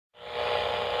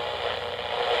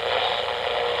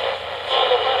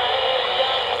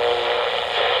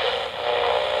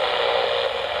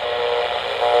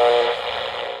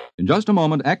In just a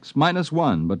moment,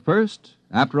 X-1. But first,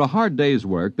 after a hard day's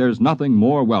work, there's nothing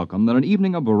more welcome than an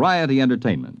evening of variety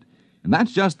entertainment. And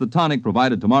that's just the tonic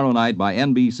provided tomorrow night by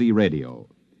NBC Radio.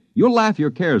 You'll laugh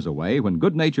your cares away when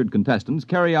good-natured contestants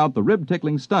carry out the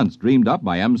rib-tickling stunts dreamed up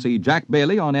by MC Jack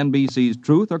Bailey on NBC's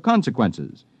Truth or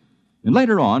Consequences. And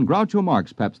later on, Groucho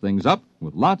Marx peps things up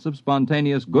with lots of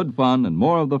spontaneous good fun and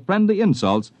more of the friendly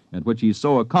insults at which he's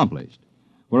so accomplished.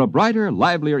 For a brighter,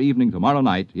 livelier evening tomorrow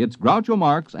night, it's Groucho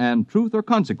Marx and Truth or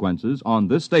Consequences on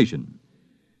this station.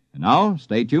 And now,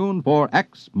 stay tuned for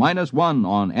X-1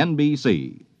 on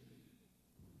NBC.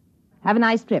 Have a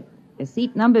nice trip. Your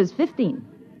seat number is 15.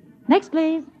 Next,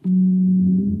 please.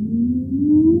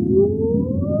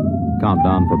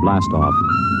 Countdown for blast-off.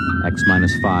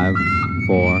 X-5,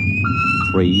 4,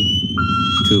 3,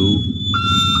 2,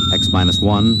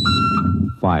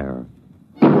 X-1, fire.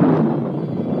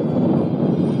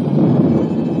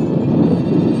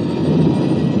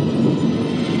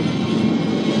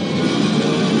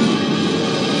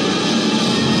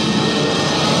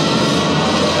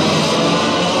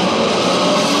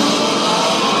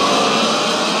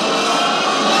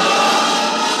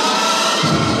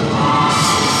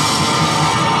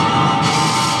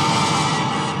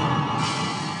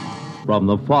 From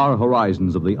the far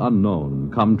horizons of the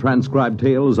unknown come transcribed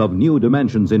tales of new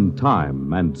dimensions in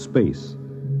time and space.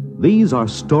 These are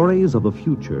stories of the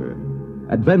future,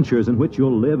 adventures in which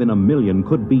you'll live in a million,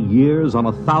 could be years, on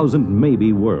 1,000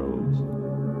 maybe worlds.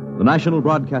 The National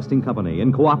Broadcasting Company,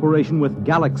 in cooperation with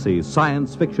Galaxy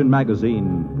Science Fiction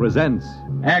Magazine, presents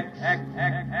X-1.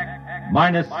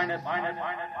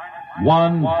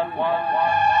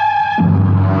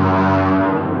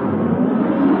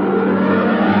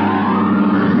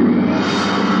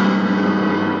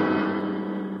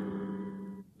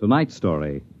 Tonight's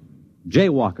story,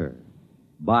 Jaywalker,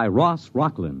 by Ross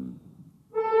Rocklin.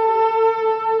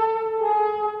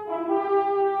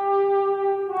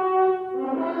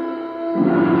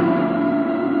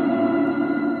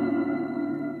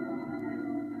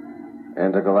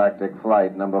 Intergalactic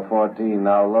flight number 14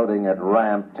 now loading at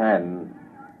ramp 10.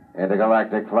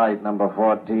 Intergalactic flight number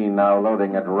 14 now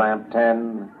loading at ramp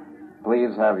 10.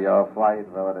 Please have your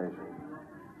flight validation.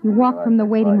 You walk from the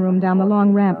waiting room down the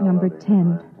long ramp number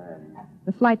 10.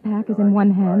 The flight pack is in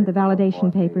one hand, the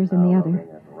validation papers in the other.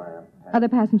 Other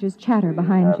passengers chatter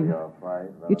behind you.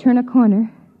 You turn a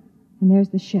corner, and there's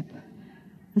the ship.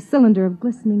 A cylinder of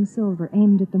glistening silver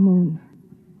aimed at the moon.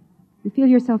 You feel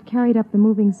yourself carried up the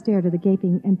moving stair to the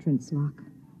gaping entrance lock.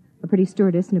 A pretty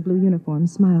stewardess in a blue uniform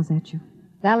smiles at you.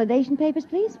 Validation papers,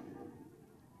 please?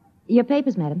 Your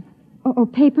papers, madam. Oh,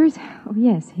 papers? Oh,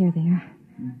 yes, here they are.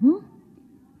 Mm-hmm.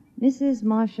 Mrs.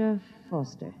 Marcia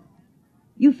Foster.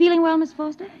 You feeling well, Miss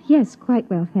Foster? Yes, quite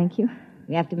well, thank you.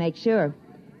 We have to make sure.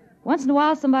 Once in a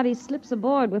while, somebody slips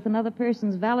aboard with another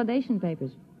person's validation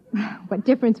papers. What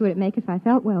difference would it make if I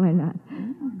felt well or not?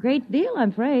 A great deal,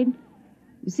 I'm afraid.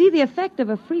 You see, the effect of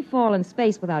a free fall in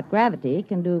space without gravity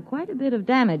can do quite a bit of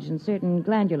damage in certain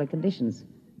glandular conditions.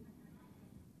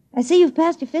 I see you've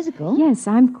passed your physical. Yes,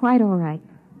 I'm quite all right.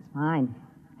 Fine.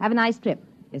 Have a nice trip.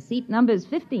 Your seat number is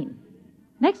 15.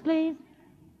 Next, please.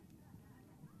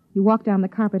 You walk down the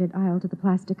carpeted aisle to the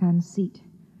plastic-on seat.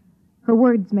 Her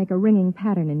words make a ringing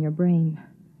pattern in your brain.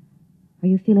 Are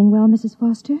you feeling well, Mrs.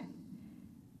 Foster?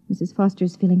 Mrs.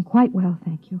 Foster's feeling quite well,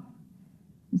 thank you.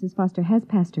 Mrs. Foster has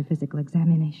passed her physical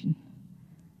examination.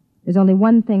 There's only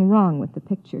one thing wrong with the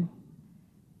picture.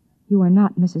 You are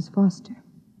not Mrs. Foster.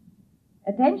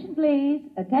 Attention, please.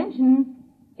 Attention.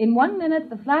 In 1 minute,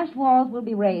 the flash walls will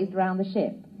be raised around the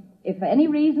ship. If for any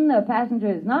reason a passenger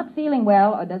is not feeling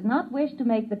well or does not wish to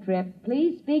make the trip,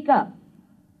 please speak up.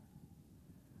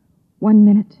 1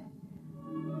 minute.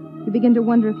 You begin to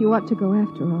wonder if you ought to go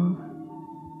after all.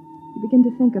 You begin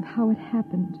to think of how it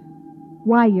happened.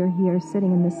 Why you're here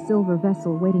sitting in this silver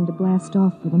vessel waiting to blast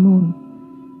off for the moon.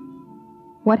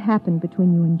 What happened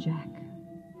between you and Jack?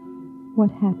 What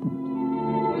happened?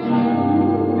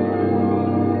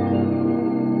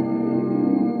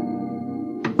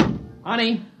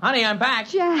 Honey, I'm back.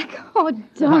 Jack, oh,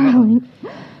 darling.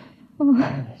 Oh.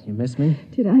 You miss me?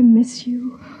 Did I miss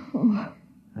you? Oh.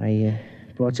 I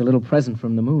brought you a little present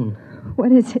from the moon.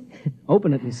 What is it?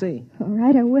 Open it and see. All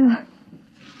right, I will.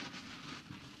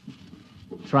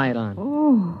 Try it on.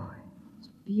 Oh, it's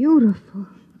beautiful.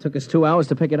 Took us 2 hours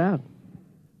to pick it out.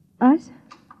 Us?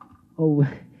 Oh,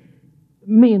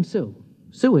 me and Sue.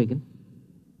 Sue Higgin.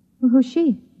 Well, who's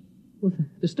she? Well,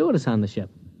 the stewardess on the ship.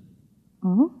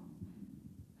 Oh?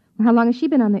 Well, how long has she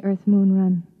been on the Earth-Moon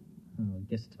run? Oh, I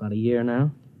guess it's about a year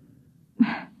now.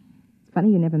 It's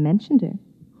funny you never mentioned her.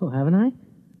 Oh, haven't I?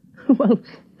 Well,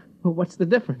 what's the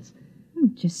difference?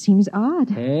 It just seems odd.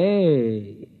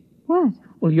 Hey. What?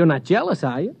 Well, you're not jealous,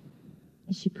 are you?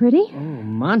 Is she pretty? Oh,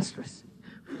 monstrous.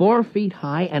 4 feet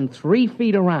high and 3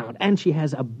 feet around. And she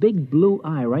has a big blue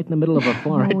eye right in the middle of her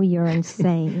forehead. Oh, you're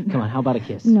insane. Come on, how about a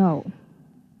kiss? No.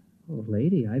 Oh,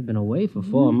 lady, I've been away for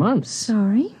 4 months.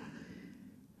 Sorry.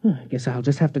 I guess I'll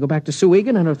just have to go back to Sue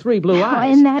Egan and her 3 blue eyes.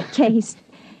 Oh, in that case...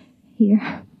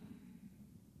 Here.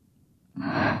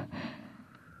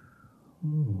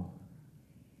 Oh.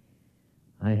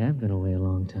 I have been away a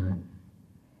long time.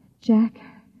 Jack,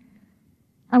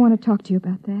 I want to talk to you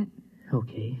about that.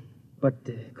 Okay. But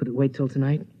could it wait till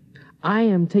tonight? I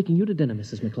am taking you to dinner,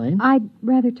 Mrs. McLean. I'd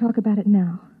rather talk about it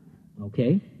now.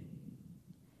 Okay.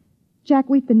 Jack,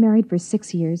 we've been married for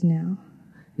 6 years now.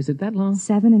 Is it that long?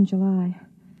 7 in July.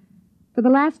 For the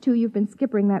last 2, you've been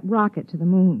skippering that rocket to the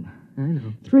moon. I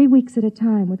know. 3 weeks at a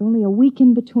time, with only a week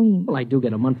in between. Well, I do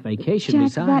get a month vacation Jack,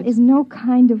 besides. that is no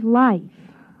kind of life.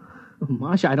 Oh,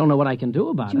 Marcia, I don't know what I can do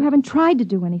about You it. haven't tried to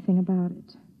do anything about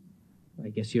it. I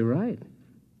guess you're right.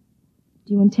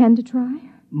 Do you intend to try?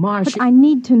 Marcia... But I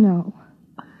need to know.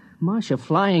 Marcia,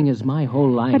 flying is my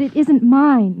whole life. But it isn't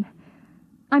mine.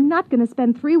 I'm not going to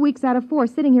spend 3 weeks out of 4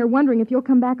 sitting here wondering if you'll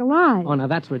come back alive. Oh, now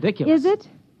that's ridiculous. Is it?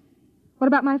 What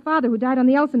about my father who died on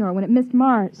the Elsinore when it missed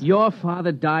Mars? Your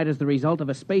father died as the result of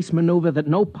a space maneuver that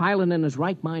no pilot in his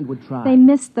right mind would try. They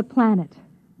missed the planet.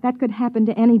 That could happen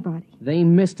to anybody. They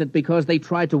missed it because they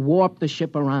tried to warp the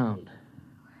ship around.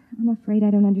 I'm afraid I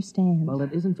don't understand. Well,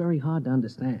 it isn't very hard to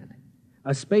understand.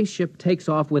 A spaceship takes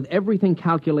off with everything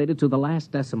calculated to the last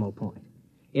decimal point.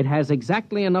 It has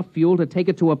exactly enough fuel to take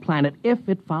it to a planet if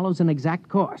it follows an exact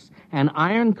course, an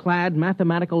ironclad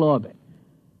mathematical orbit.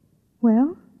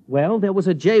 Well? Well, there was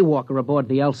a Jaywalker aboard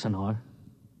the Elsinore.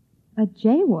 A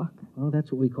jaywalker? Oh, that's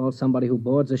what we call somebody who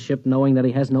boards a ship knowing that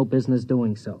he has no business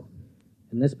doing so.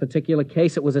 In this particular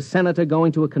case, it was a senator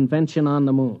going to a convention on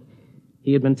the moon.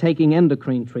 He had been taking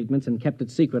endocrine treatments and kept it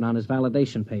secret on his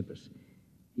validation papers.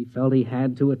 He felt he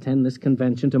had to attend this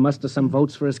convention to muster some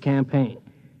votes for his campaign.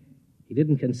 He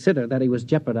didn't consider that he was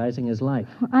jeopardizing his life.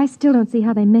 Well, I still don't see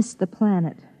how they missed the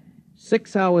planet.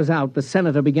 6 hours out, the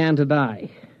senator began to die.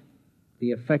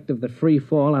 The effect of the free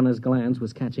fall on his glands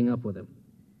was catching up with him.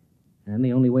 And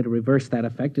the only way to reverse that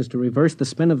effect is to reverse the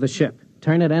spin of the ship,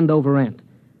 turn it end over end.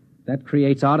 That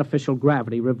creates artificial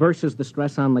gravity, reverses the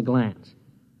stress on the glands.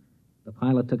 The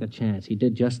pilot took a chance. He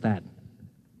did just that.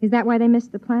 Is that why they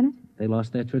missed the planet? They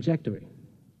lost their trajectory.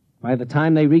 By the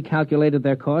time they recalculated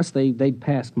their course, they'd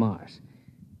passed Mars.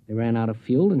 They ran out of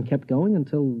fuel and kept going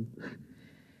until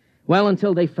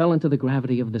they fell into the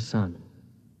gravity of the sun.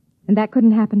 And that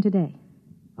couldn't happen today?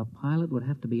 A pilot would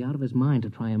have to be out of his mind to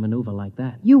try a maneuver like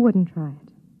that. You wouldn't try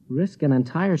it? Risk an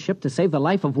entire ship to save the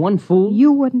life of one fool?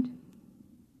 You wouldn't?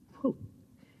 Well,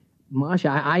 Marcia,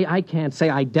 I can't say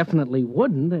I definitely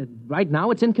wouldn't. Right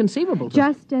now, it's inconceivable to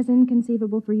me. Just as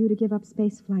inconceivable for you to give up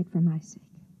space flight for my sake.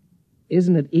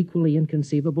 Isn't it equally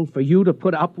inconceivable for you to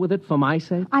put up with it for my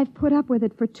sake? I've put up with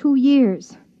it for 2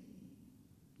 years.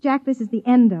 Jack, this is the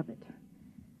end of it.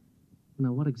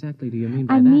 Now, what exactly do you mean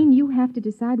by that? I mean you have to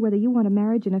decide whether you want a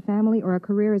marriage and a family or a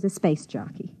career as a space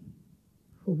jockey.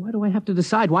 Well, why do I have to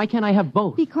decide? Why can't I have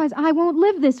both? Because I won't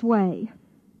live this way.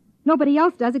 Nobody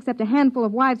else does except a handful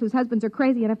of wives whose husbands are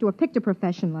crazy enough to have picked a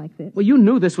profession like this. Well, you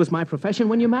knew this was my profession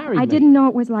when you married me. I didn't know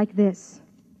it was like this.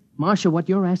 Marcia, what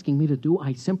you're asking me to do,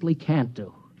 I simply can't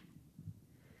do.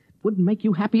 Wouldn't make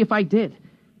you happy if I did.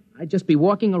 I'd just be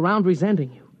walking around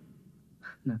resenting you.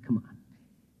 Now, come on.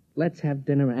 Let's have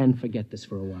dinner and forget this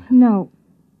for a while. No.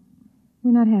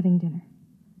 We're not having dinner.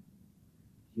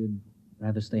 You'd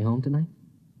rather stay home tonight?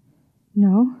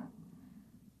 No.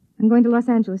 I'm going to Los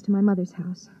Angeles to my mother's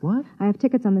house. What? I have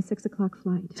tickets on the 6:00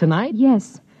 flight. Tonight?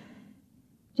 Yes.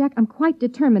 Jack, I'm quite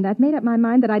determined. I've made up my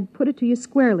mind that I'd put it to you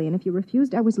squarely, and if you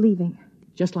refused, I was leaving.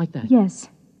 Just like that? Yes.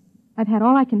 I've had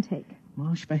all I can take.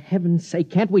 Marsh, for heaven's sake,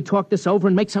 can't we talk this over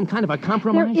and make some kind of a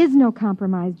compromise? There is no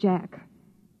compromise, Jack.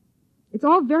 It's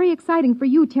all very exciting for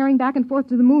you, tearing back and forth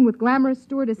to the moon with glamorous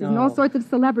stewardesses and all sorts of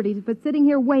celebrities, but sitting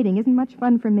here waiting isn't much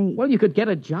fun for me. Well, you could get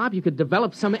a job, you could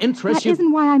develop some interest. That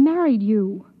isn't why I married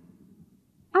you.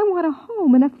 I want a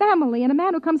home and a family and a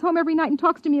man who comes home every night and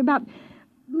talks to me about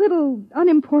little,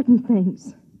 unimportant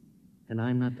things. And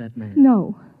I'm not that man.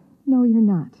 No. No, you're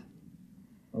not.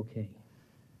 Okay.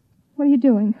 What are you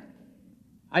doing?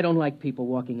 I don't like people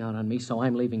walking out on me, so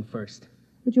I'm leaving first.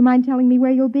 Would you mind telling me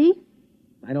where you'll be?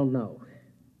 I don't know.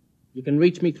 You can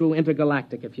reach me through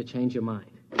Intergalactic if you change your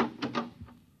mind.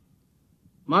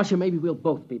 Marcia, maybe we'll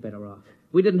both be better off.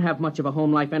 We didn't have much of a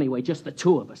home life anyway, just the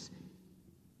two of us.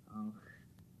 Oh,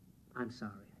 I'm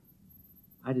sorry.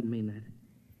 I didn't mean that.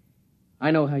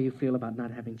 I know how you feel about not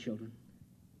having children.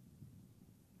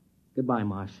 Goodbye,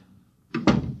 Marsh.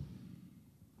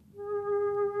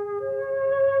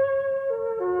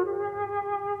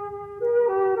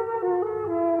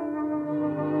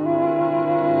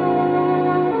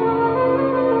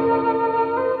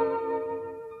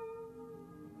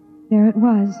 There it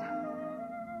was.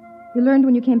 You learned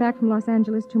when you came back from Los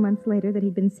Angeles 2 months later that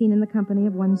he'd been seen in the company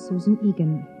of one Susan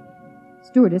Egan,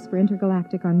 stewardess for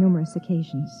Intergalactic on numerous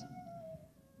occasions.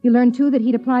 You learned, too, that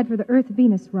he'd applied for the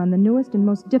Earth-Venus run, the newest and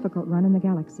most difficult run in the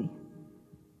galaxy.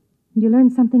 And you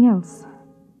learned something else,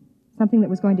 something that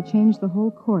was going to change the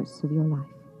whole course of your life.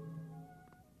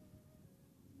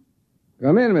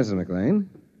 Come in, Mrs. McLean.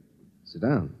 Sit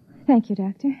down. Thank you,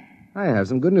 Doctor. I have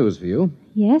some good news for you.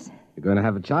 Yes? You're going to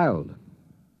have a child.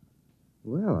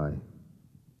 Well,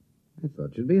 I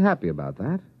thought you'd be happy about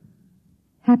that.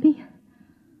 Happy?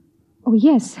 Oh,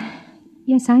 yes.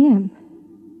 Yes, I am.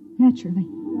 Naturally.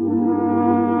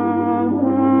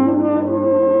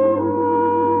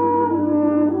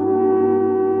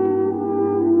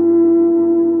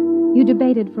 You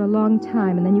debated for a long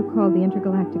time, and then you called the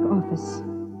Intergalactic office.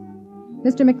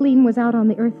 Mr. McLean was out on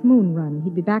the Earth-Moon run.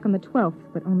 He'd be back on the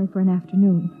 12th, but only for an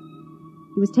afternoon.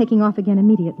 He was taking off again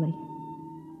immediately.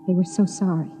 They were so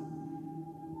sorry.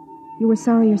 You were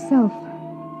sorry yourself.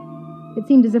 It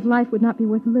seemed as if life would not be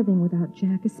worth living without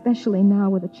Jack, especially now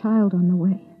with a child on the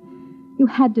way. You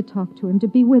had to talk to him, to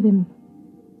be with him.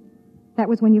 That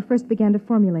was when you first began to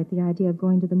formulate the idea of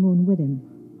going to the moon with him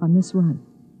on this run.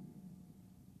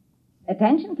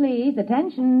 Attention, please.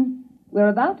 Attention. We're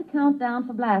about to count down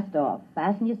for blast-off.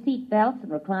 Fasten your seat belts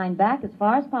and recline back as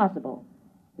far as possible.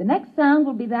 The next sound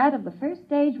will be that of the first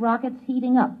stage rockets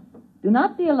heating up. Do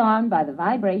not be alarmed by the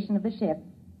vibration of the ship.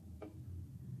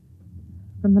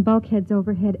 From the bulkheads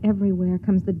overhead everywhere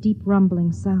comes the deep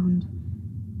rumbling sound.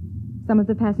 Some of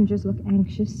the passengers look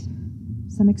anxious,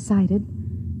 some excited.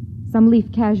 Some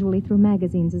leaf casually through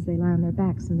magazines as they lie on their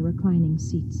backs in the reclining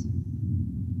seats.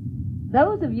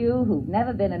 Those of you who've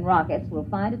never been in rockets will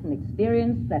find it an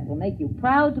experience that will make you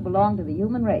proud to belong to the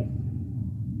human race.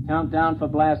 Countdown for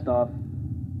blast-off.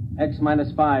 X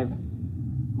minus 5,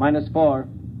 minus 4,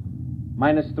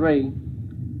 minus 3,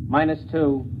 minus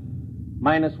 2,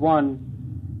 minus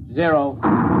 1, 0.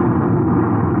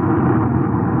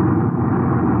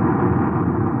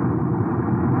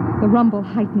 The rumble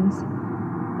heightens.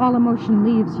 All emotion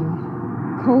leaves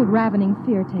you. Cold, ravening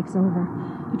fear takes over.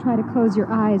 You try to close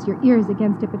your eyes, your ears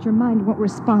against it, but your mind won't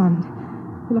respond.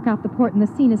 You look out the port, and the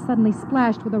scene is suddenly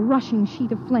splashed with a rushing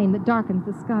sheet of flame that darkens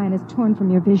the sky and is torn from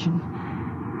your vision.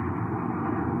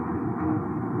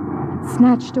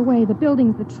 Snatched away, the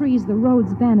buildings, the trees, the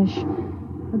roads vanish.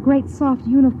 A great soft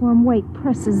uniform weight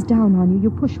presses down on you. You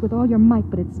push with all your might,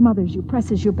 but it smothers you,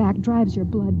 presses you back, drives your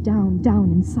blood down,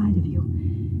 down inside of you.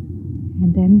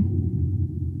 And then,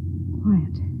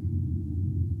 quiet.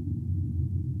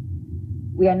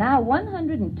 We are now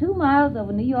 102 miles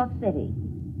over New York City.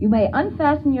 You may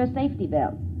unfasten your safety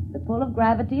belt. The pull of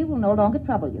gravity will no longer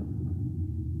trouble you.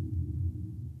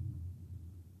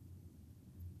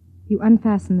 You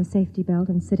unfasten the safety belt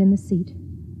and sit in the seat,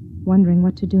 wondering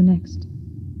what to do next.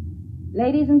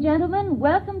 Ladies and gentlemen,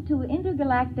 welcome to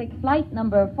Intergalactic Flight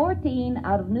number 14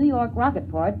 out of New York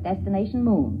Rocketport, destination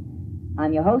Moon.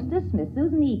 I'm your hostess, Miss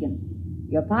Susan Egan.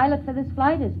 Your pilot for this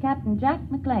flight is Captain Jack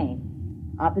McLean.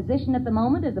 Our position at the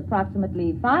moment is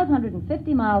approximately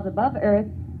 550 miles above Earth,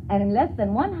 and in less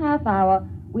than 1/2 hour,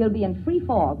 we'll be in free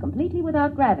fall, completely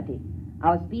without gravity.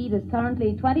 Our speed is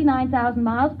currently 29,000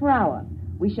 miles per hour.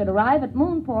 We should arrive at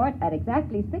Moonport at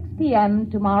exactly 6 p.m.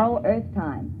 tomorrow, Earth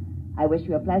time. I wish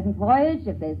you a pleasant voyage.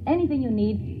 If there's anything you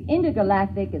need,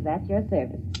 Intergalactic is at your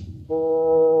service.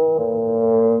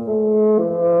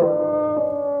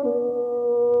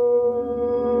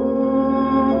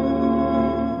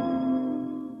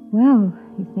 Well,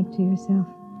 you think to yourself,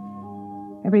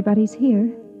 everybody's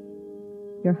here.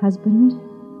 Your husband,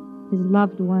 his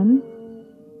loved one,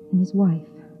 and his wife.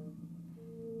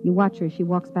 You watch her as she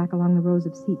walks back along the rows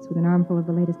of seats with an armful of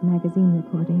the latest magazine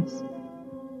reportings.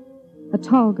 A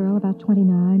tall girl, about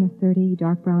 29 or 30,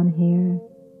 dark brown hair,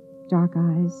 dark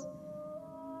eyes.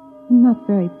 And not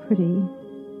very pretty.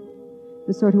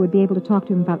 The sort who would be able to talk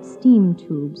to him about steam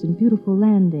tubes and beautiful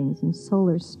landings and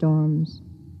solar storms.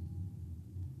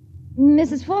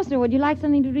 Mrs. Foster, would you like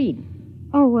something to read?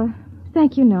 Oh,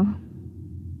 thank you, no.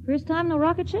 First time no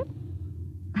rocket ship?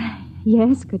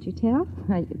 Yes, could you tell?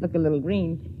 You look a little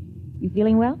green. You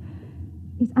feeling well?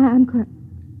 Yes, I'm quite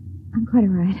all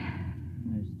right.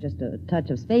 There's just a touch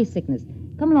of space sickness.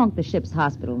 Come along to the ship's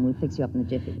hospital and we'll fix you up in a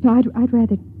jiffy. No, I'd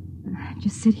rather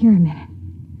just sit here a minute.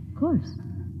 Of course.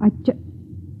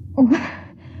 Oh.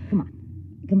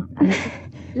 Come on.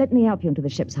 Let me help you into the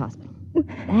ship's hospital.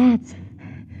 That's it.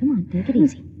 Come on, take it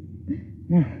easy.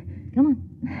 Now, come on.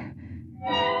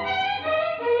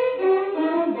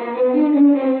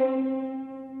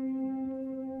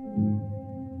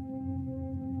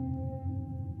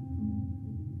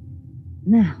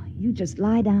 Now, you just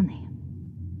lie down there.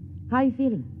 How are you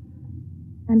feeling?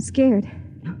 I'm scared.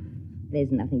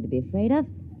 There's nothing to be afraid of.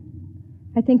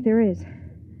 I think there is.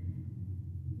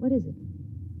 What is it?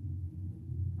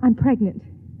 I'm pregnant.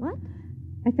 What?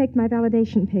 I faked my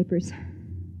validation papers.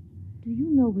 Do you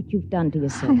know what you've done to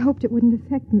yourself? I hoped it wouldn't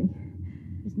affect me.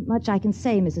 Isn't much I can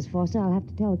say, Mrs. Foster. I'll have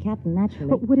to tell the captain naturally.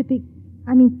 But would it be...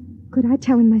 I mean, could I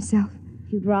tell him myself?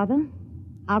 If you'd rather,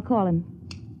 I'll call him.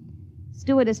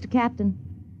 Stewardess to captain.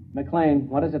 McLean,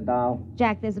 what is it, doll?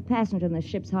 Jack, there's a passenger in the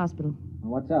ship's hospital.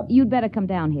 What's up? You'd better come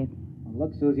down here. Well,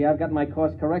 look, Susie, I've got my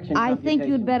course correction I think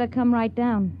you'd better come right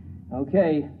down.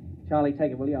 Okay. Charlie,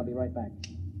 take it, will you? I'll be right back.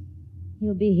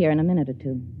 He'll be here in a minute or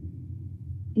two.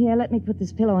 Here, let me put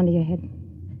this pillow under your head.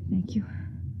 Thank you.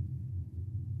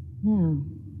 Now,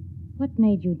 what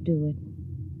made you do it?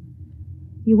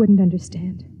 You wouldn't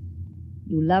understand.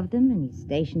 You loved him, and he's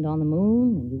stationed on the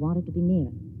moon, and you wanted to be near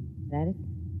him. Is that it?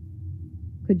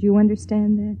 Could you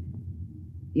understand that?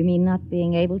 You mean not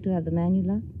being able to have the man you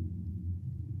love?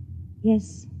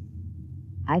 Yes.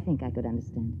 I think I could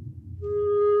understand.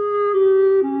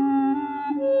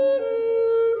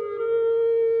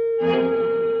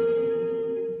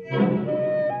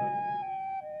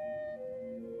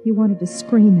 You wanted to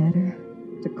scream at her,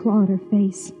 to claw at her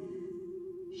face.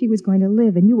 She was going to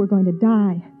live, and you were going to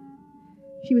die.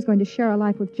 She was going to share a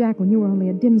life with Jack when you were only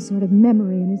a dim sort of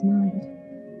memory in his mind.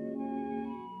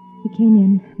 He came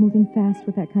in, moving fast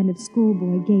with that kind of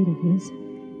schoolboy gait of his.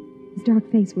 His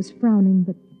dark face was frowning,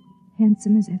 but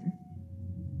handsome as ever.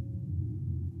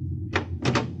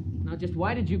 Now, just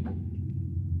why did you...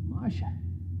 Marcia,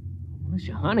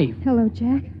 honey. Hello,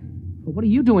 Jack. Well, what are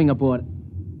you doing aboard?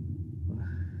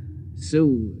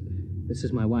 Sue, this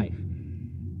is my wife.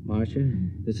 Marcia,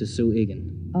 this is Sue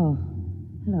Egan. Oh,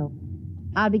 hello.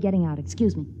 I'll be getting out.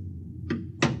 Excuse me.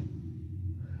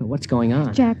 What's going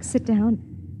on? Jack, sit down.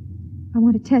 I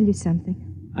want to tell you something.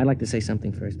 I'd like to say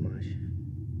something first, Marsh.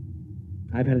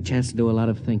 I've had a chance to do a lot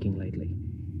of thinking lately.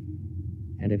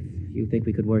 And if you think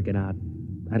we could work it out,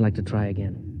 I'd like to try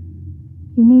again.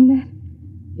 You mean that?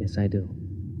 Yes, I do.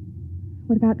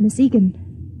 What about Miss Egan?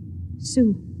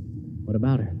 Sue? What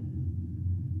about her?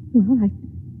 Well,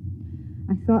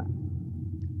 I thought...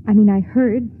 I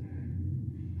heard...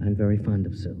 I'm very fond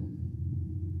of Sue.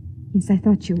 Yes, I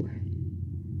thought you were.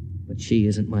 But she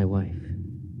isn't my wife.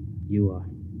 You are.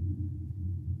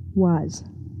 Was.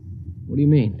 What do you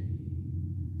mean?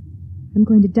 I'm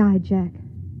going to die, Jack.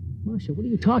 Marcia, what are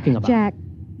you talking about? Jack,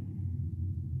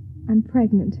 I'm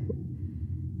pregnant.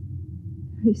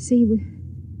 You see,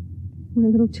 we're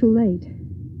a little too late.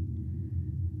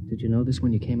 Did you know this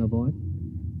when you came aboard?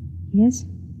 Yes?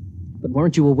 But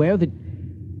weren't you aware that...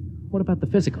 What about the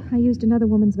physical? I used another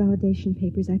woman's validation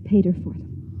papers. I paid her for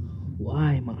them.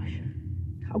 Why, Marcia?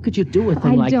 How could you do a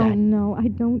thing like that? I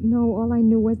don't know. All I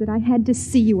knew was that I had to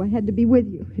see you. I had to be with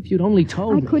you. If you'd only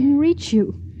told me. I couldn't reach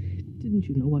you. Didn't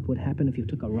you know what would happen if you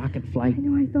took a rocket flight? I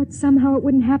know. I thought somehow it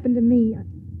wouldn't happen to me.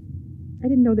 I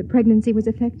didn't know that pregnancy was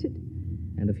affected.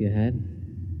 And if you had?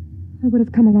 I would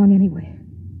have come along anyway.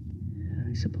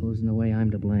 I suppose in a way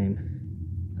I'm to blame.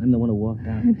 I'm the one who walked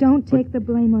out. Now, don't take the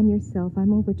blame on yourself.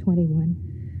 I'm over 21.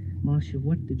 Marcia,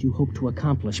 what did you hope to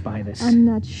accomplish by this? I'm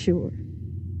not sure.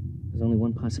 There's only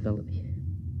one possibility.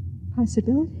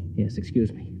 Possibility? Yes,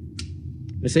 excuse me.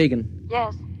 Miss Egan.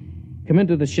 Yes? Come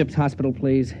into the ship's hospital,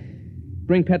 please.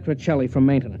 Bring Petrocelli from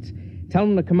maintenance. Tell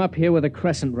him to come up here with a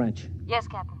crescent wrench. Yes,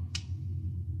 Captain.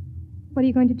 What are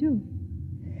you going to do?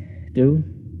 Do?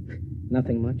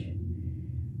 Nothing much.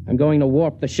 I'm going to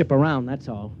warp the ship around, that's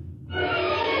all.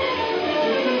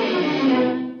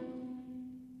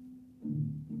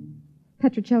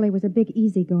 Petrocelli was a big,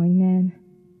 easygoing man.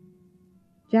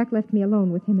 Jack left me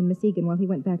alone with him and Miss Egan while he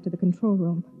went back to the control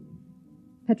room.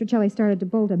 Petrocelli started to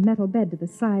bolt a metal bed to the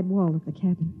side wall of the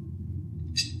cabin.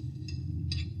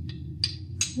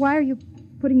 Why are you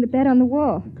putting the bed on the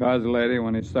wall? Because, lady,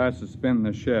 when he starts to spin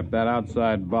the ship, that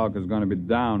outside bulk is going to be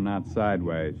down, not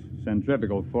sideways.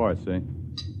 Centrifugal force, see?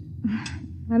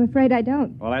 I'm afraid I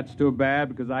don't. Well, that's too bad,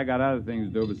 because I got other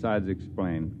things to do besides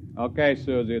explain. Okay,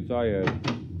 Susie, it's all yours.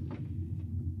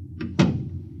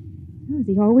 Oh, is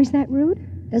he always that rude?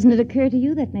 Doesn't it occur to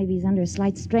you that maybe he's under a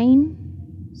slight strain?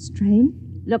 Strain?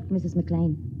 Look, Mrs.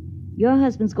 McLean, your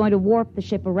husband's going to warp the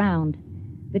ship around.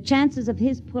 The chances of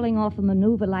his pulling off a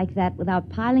maneuver like that without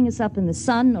piling us up in the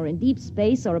sun or in deep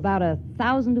space are about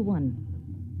 1,000 to 1.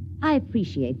 I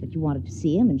appreciate that you wanted to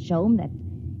see him and show him that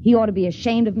he ought to be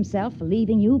ashamed of himself for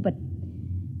leaving you, but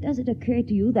does it occur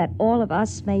to you that all of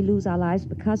us may lose our lives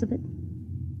because of it?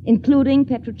 Including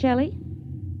Petruccelli?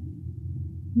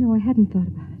 No, I hadn't thought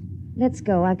about it. Let's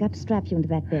go. I've got to strap you into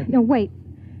that bed. No, wait.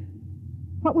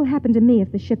 What will happen to me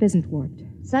if the ship isn't warped?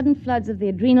 Sudden floods of the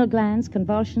adrenal glands,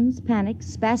 convulsions,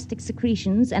 panics, spastic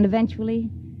secretions, and eventually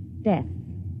death.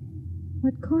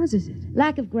 What causes it?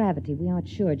 Lack of gravity. We aren't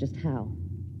sure just how.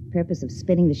 The purpose of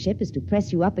spinning the ship is to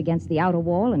press you up against the outer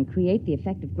wall and create the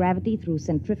effect of gravity through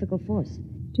centrifugal force.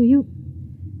 Do you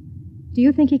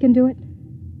think he can do it?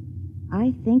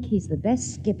 I think he's the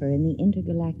best skipper in the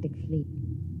intergalactic fleet.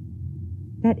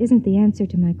 That isn't the answer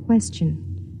to my question.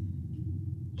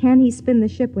 Can he spin the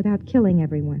ship without killing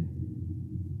everyone?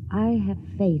 I have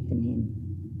faith in him.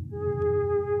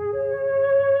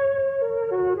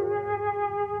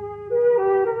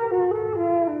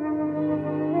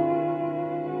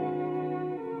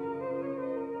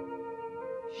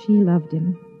 She loved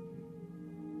him.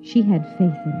 She had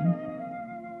faith in him.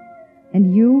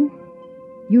 And you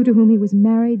to whom he was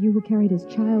married, you who carried his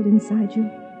child inside you,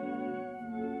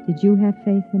 did you have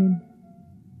faith in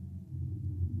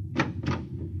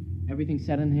him? Everything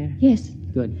set in here? Yes.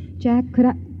 Good. Jack,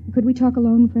 could we talk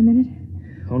alone for a minute?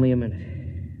 Only a minute.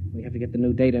 We have to get the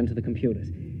new data into the computers.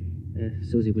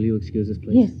 Susie, will you excuse us,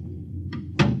 please? Yes.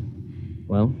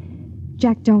 Well?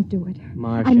 Jack, don't do it.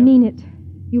 Marcia. I mean it.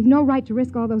 You've no right to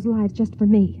risk all those lives just for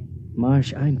me.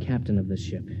 Marsh, I'm captain of this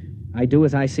ship. I do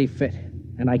as I see fit,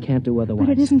 and I can't do otherwise.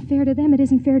 But it isn't fair to them. It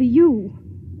isn't fair to you.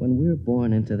 When we're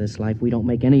born into this life, we don't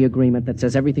make any agreement that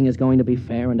says everything is going to be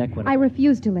fair and equitable. I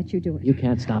refuse to let you do it. You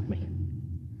can't stop me.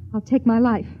 I'll take my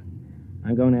life.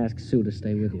 I'm going to ask Sue to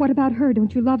stay with you. What about her?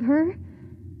 Don't you love her?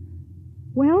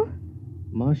 Well?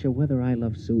 Marcia, whether I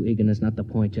love Sue Egan is not the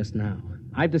point just now.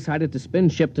 I've decided to spin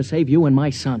ship to save you and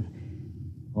my son.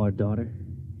 Or daughter.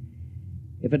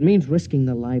 If it means risking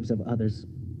the lives of others,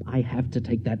 I have to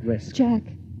take that risk. Jack.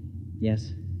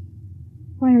 Yes?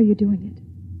 Why are you doing it?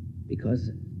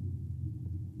 Because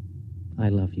I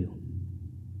love you.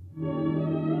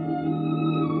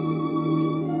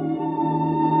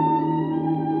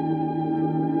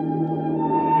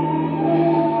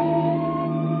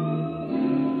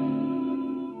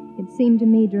 It seemed to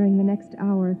me during the next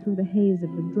hour through the haze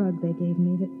of the drug they gave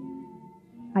me that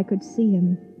I could see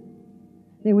him.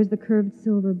 There was the curved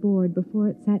silver board. Before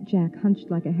it sat Jack, hunched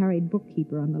like a harried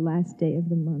bookkeeper on the last day of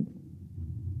the month.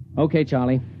 Okay,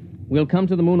 Charlie. We'll come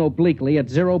to the moon obliquely at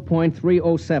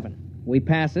 0.307. We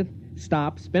pass it,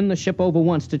 stop, spin the ship over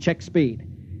once to check speed.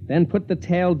 Then put the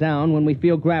tail down when we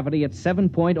feel gravity at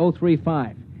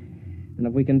 7.035. And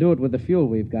if we can do it with the fuel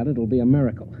we've got, it'll be a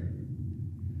miracle.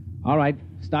 All right,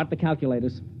 start the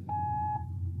calculators.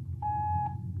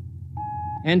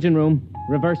 Engine room,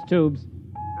 reverse tubes.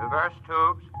 Reverse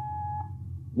tubes.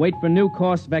 Wait for new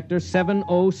course vector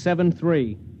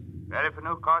 7073. Ready for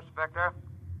new course vector.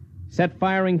 Set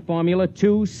firing formula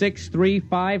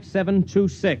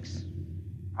 2635726.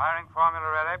 Firing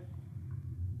formula ready.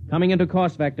 Coming into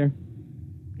course vector.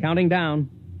 Counting down.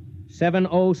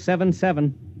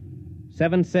 7077.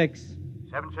 76.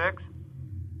 76.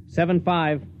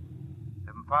 75.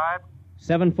 75.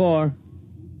 74.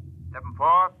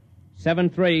 74.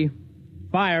 73.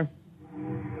 Fire.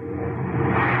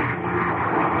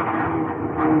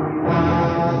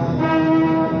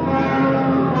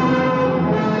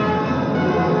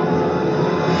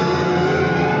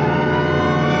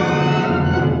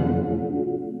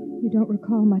 You don't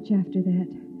recall much after that.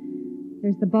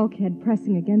 There's the bulkhead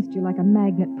pressing against you like a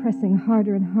magnet, pressing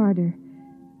harder and harder.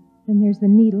 Then there's the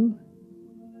needle,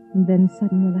 and then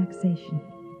sudden relaxation.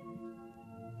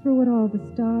 Through it all, the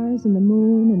stars and the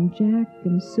moon and Jack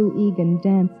and Sue Egan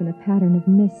dance in a pattern of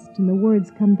mist, and the words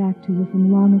come back to you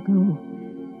from long ago.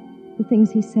 The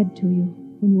things he said to you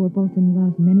when you were both in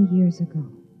love many years ago.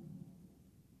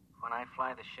 When I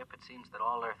fly the ship, it seems that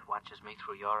all Earth watches me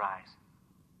through your eyes.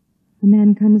 A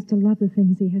man comes to love the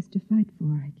things he has to fight for,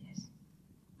 I guess.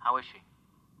 How is she?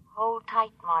 Hold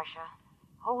tight, Marcia.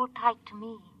 Hold tight to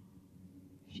me.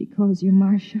 She calls you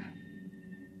Marcia.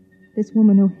 This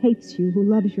woman who hates you, who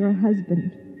loves your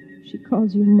husband. She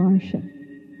calls you Marcia.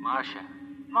 Marcia.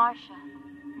 Marcia.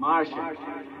 Marcia.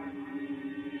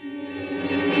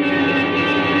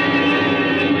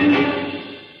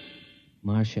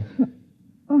 Marcia.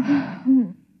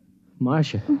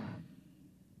 Marcia.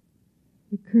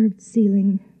 The curved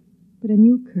ceiling, but a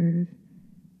new curve.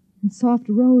 And soft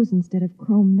rose instead of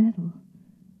chrome metal.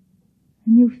 A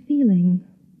new feeling,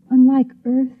 unlike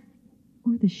Earth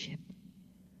or the ship.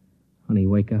 Honey,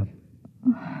 wake up.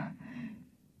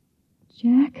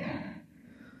 Jack?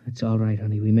 It's all right,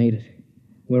 honey. We made it.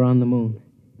 We're on the moon.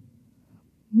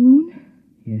 Moon?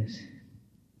 Yes.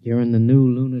 You're in the new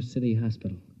Lunar City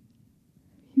Hospital.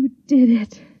 You did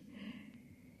it.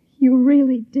 You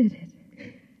really did it.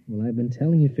 Well, I've been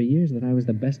telling you for years that I was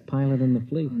the best pilot in the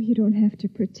fleet. Oh, you don't have to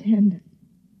pretend.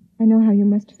 I know how you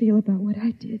must feel about what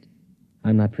I did.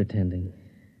 I'm not pretending.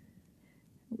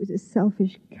 I was a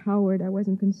selfish coward. I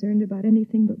wasn't concerned about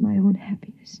anything but my own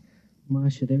happiness.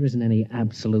 Marcia, there isn't any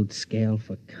absolute scale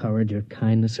for courage or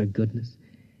kindness or goodness.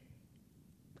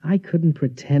 I couldn't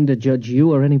pretend to judge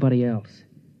you or anybody else.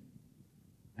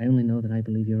 I only know that I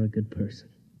believe you're a good person.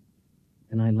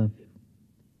 And I love you.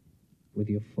 With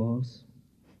your faults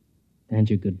and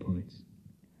your good points.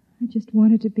 I just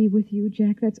wanted to be with you,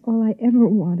 Jack. That's all I ever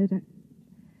wanted.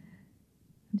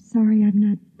 I'm sorry I'm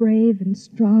not brave and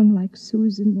strong like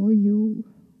Susan or you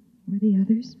or the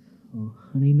others. Oh,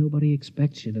 honey, nobody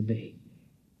expects you to be.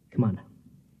 Come on now.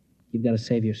 You've got to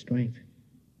save your strength.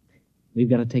 We've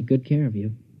got to take good care of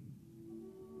you.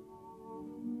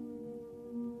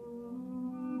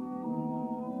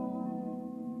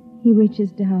 He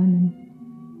reaches down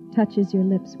and touches your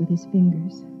lips with his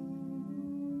fingers.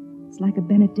 It's like a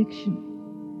benediction.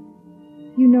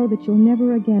 You know that you'll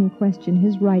never again question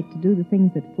his right to do the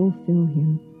things that fulfill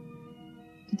him.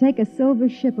 To take a silver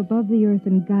ship above the earth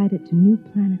and guide it to new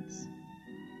planets.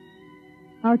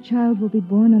 Our child will be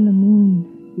born on the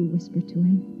moon, you whisper to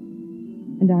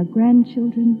him, and our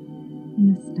grandchildren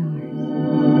in the stars.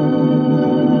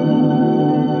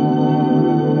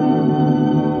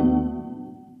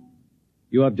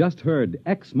 You have just heard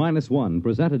X-1,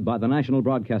 presented by the National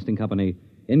Broadcasting Company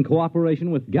in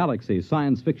cooperation with Galaxy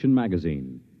Science Fiction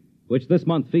Magazine, which this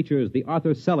month features the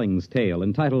Arthur Sellings tale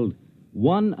entitled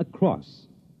One Across,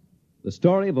 the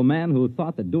story of a man who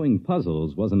thought that doing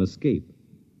puzzles was an escape,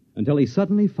 until he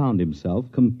suddenly found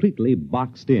himself completely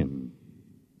boxed in.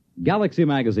 Galaxy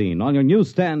Magazine on your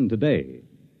newsstand today.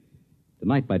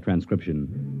 Tonight, by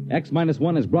transcription,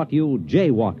 X-1 has brought you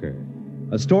Jaywalker,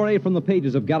 a story from the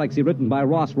pages of Galaxy written by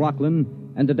Ross Rocklin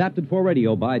and adapted for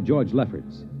radio by George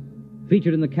Lefferts.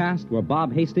 Featured in the cast were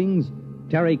Bob Hastings,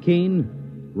 Terry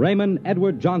Keane, Raymond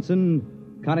Edward Johnson,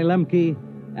 Connie Lemke,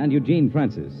 and Eugene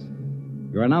Francis.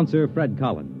 Your announcer, Fred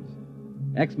Collins.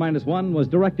 X-1 was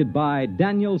directed by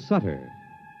Daniel Sutter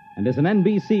and is an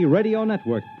NBC Radio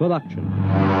Network production.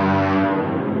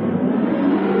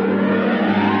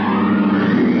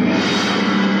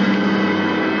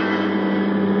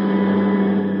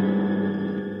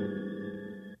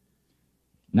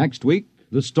 Next week,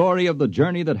 the story of the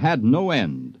journey that had no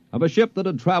end, of a ship that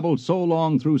had traveled so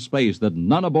long through space that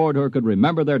none aboard her could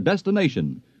remember their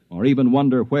destination or even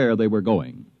wonder where they were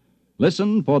going.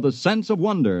 Listen for The Sense of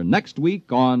Wonder next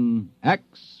week on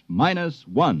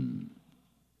X-1.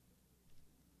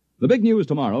 The big news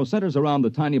tomorrow centers around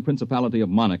the tiny Principality of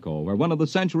Monaco, where one of the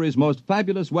century's most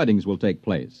fabulous weddings will take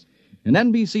place. And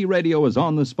NBC Radio is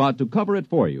on the spot to cover it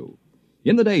for you.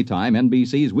 In the daytime,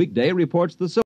 NBC's Weekday reports the